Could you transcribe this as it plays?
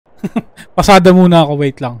Pasada muna ako,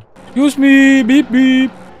 wait lang. Excuse me, beep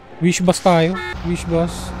beep. Wish bus tayo. Wish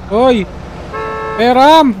bus. Hoy!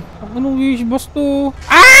 Peram! Anong wish bus to?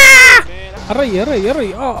 Ah! Aray.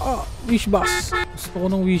 Wish bus. Gusto ko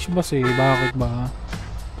ng wish bus eh. Bakit ba?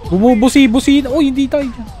 Bumubusi-busi. Oh, hindi tayo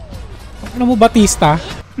dyan. Ano mo, Batista?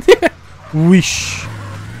 Wish.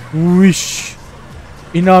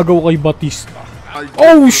 Inagaw kay Batista.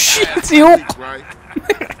 Oh, shit! Si Hook!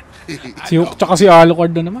 Si Hook tsaka si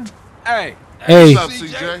Alucard na naman. Hey. What's up,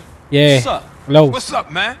 CJ? Yeah. Hello. What's up,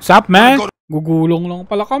 man? What's up, man? Gugulong lang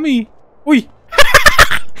pala kami. Uy!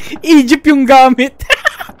 Egypt yung gamit.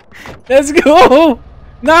 Let's go!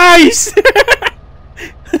 Nice!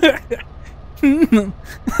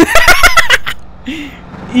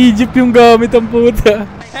 Egypt yung gamit ang puta.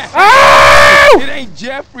 Ah! It ain't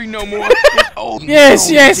Jeffrey no more. Yes.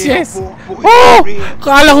 Oh!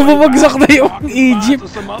 Kala ko bumagsak na yung Egypt.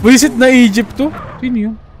 Visit na Egypt to. Sino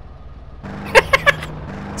yun?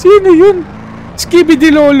 Sino yun?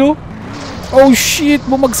 Skibidi Lolo. Oh shit,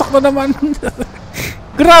 bumagsak na naman.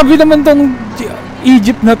 Grabe naman tong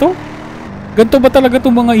Egypt na to. Ganto ba talaga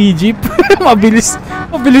tong mga Egypt? Mabilis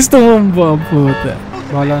tumumba, puta.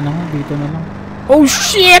 Bahala na nga, dito na lang. Oh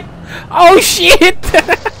shit! Oh shit!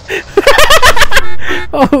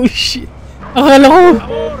 Oh shit!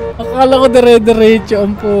 Akala ko dire-diretso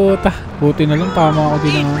ang puta. Buti na lang, tama ako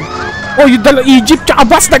din naman. Oh, yung dala Egypt tsaka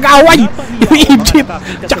bus nag-away! Yung Egypt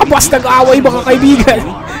tsaka bus nag-away, mga kaibigan.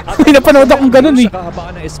 May napanood akong ganun eh.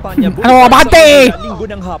 Ano, abante!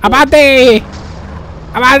 Abante!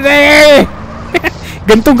 Abante!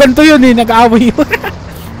 Gantong-ganto yun eh, nag-away yun.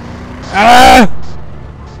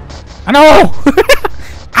 Ano?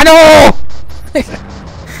 Ano,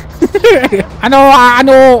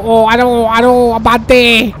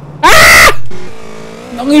 abante! Ah!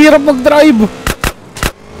 Ang hirap mag-drive.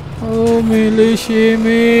 Oh, melee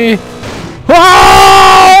shimmy.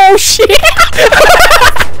 Oh, shit!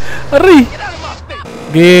 Aray!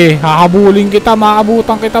 Okay, hahabulin kita,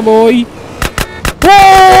 maabutan kita, boy.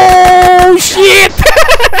 Oh, shit!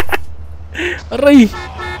 Aray!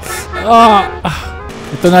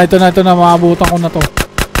 Ito na, maabutan ko na to.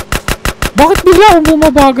 Bakit bigla akong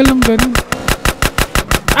bumabagal ng ganun?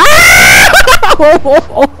 Ah!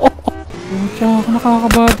 Oh, tsaka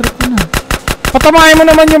nakakabadrop na. Patamahin mo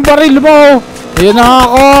naman yung baril mo! Ayan na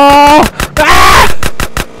ako! Ah!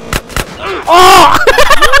 Oh!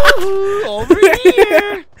 Over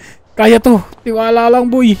here. Kaya to. Tiwala lang,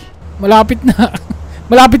 boy. Malapit na.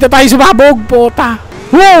 Malapit na tayo sumabog, pota.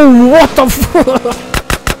 Wow! What the fuck?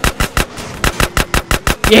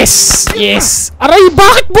 Yes! Aray,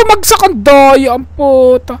 bakit bumagsak ang daya ang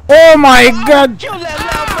pota? Oh my god!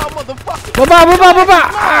 Baba!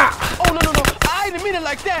 Ah! Oh, no. I didn't mean it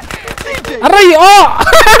like that. Aray! Oh!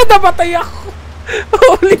 Napatay ako!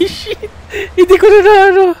 Holy shit! Hindi ko na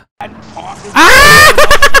ano. Ah!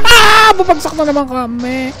 Bumagsak na naman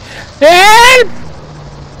kami. Help!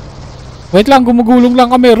 Wait lang, gumugulong lang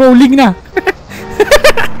kami. Rolling na.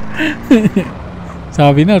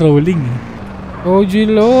 Sabi na, rolling. OG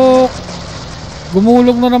look.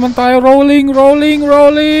 Gumulong na naman tayo. Rolling.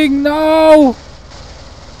 No!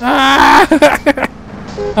 Ah!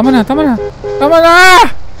 Tama na,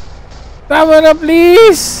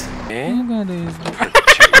 please.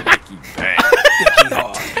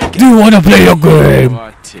 Do you wanna play a game?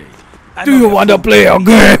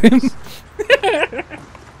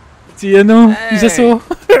 Si ano, isa so.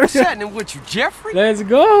 What's happening with you, Jeffrey? Let's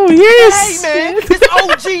go. Yes. Hey man, it's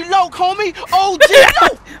OG Loke, homie. OG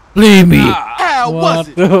Loke. Play me. How was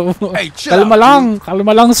it? Hey, chill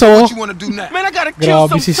Kalma lang so. What you wanna do now? Man, I gotta kill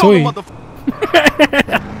Grabe some si solo Soy. motherfucker.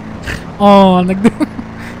 Oh,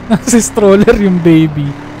 nasa stroller yung baby.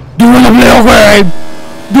 Do you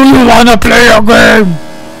wanna play a game?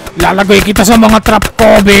 Lalagay kita sa mga trap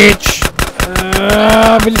ko, bitch.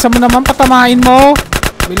 Bilisan mo naman, patamain mo.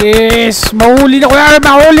 Bilis. Mahuli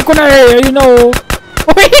ko na eh. You know.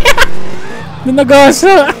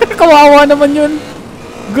 Nanagasa. Kawawa naman yun.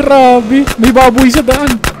 Grabe. May baboy sa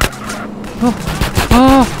daan.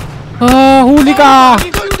 Huli ka.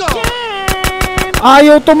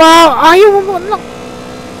 Ayaw mo lang.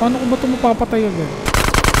 Paano ko ba ito mapapatay agad?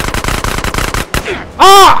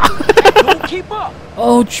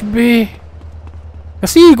 Ouch, be.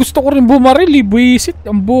 Kasi gusto ko rin bumaril eh. Buisit.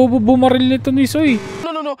 Ang bobo bumaril nito ni Soy.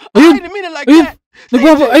 No. I didn't mean it like that.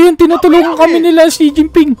 Ayun, tinutulungan kami nila si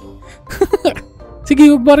Jinping. Sige,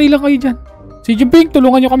 magbaril lang kayo dyan. Si Jinping,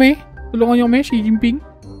 tulungan nyo kami. Si Jinping.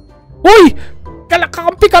 Uy!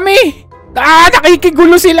 Kakampi kami!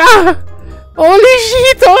 Nakikigulo sila! Holy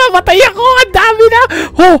shit! Matay ako! Ang dami na!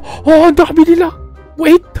 Ang dami nila!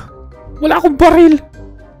 Wait! Wala akong baril!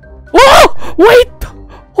 Oh! Wait!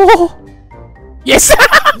 Oh! Yes!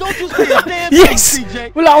 Don't you say a damn Yes! thing, CJ.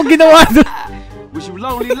 Wala akong ginawa doon. Was you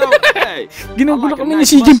lonely, Hey. Ginugulo kami ni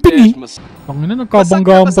si Jinping eh. Tangina,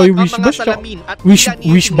 nagkabanggaan pa yung wish bus tsaka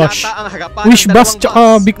wish bus. Wish bus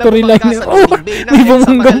tsaka victory liner. Oh! May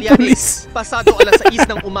bumanggang pulis. Pasado alas 6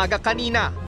 ng umaga kanina.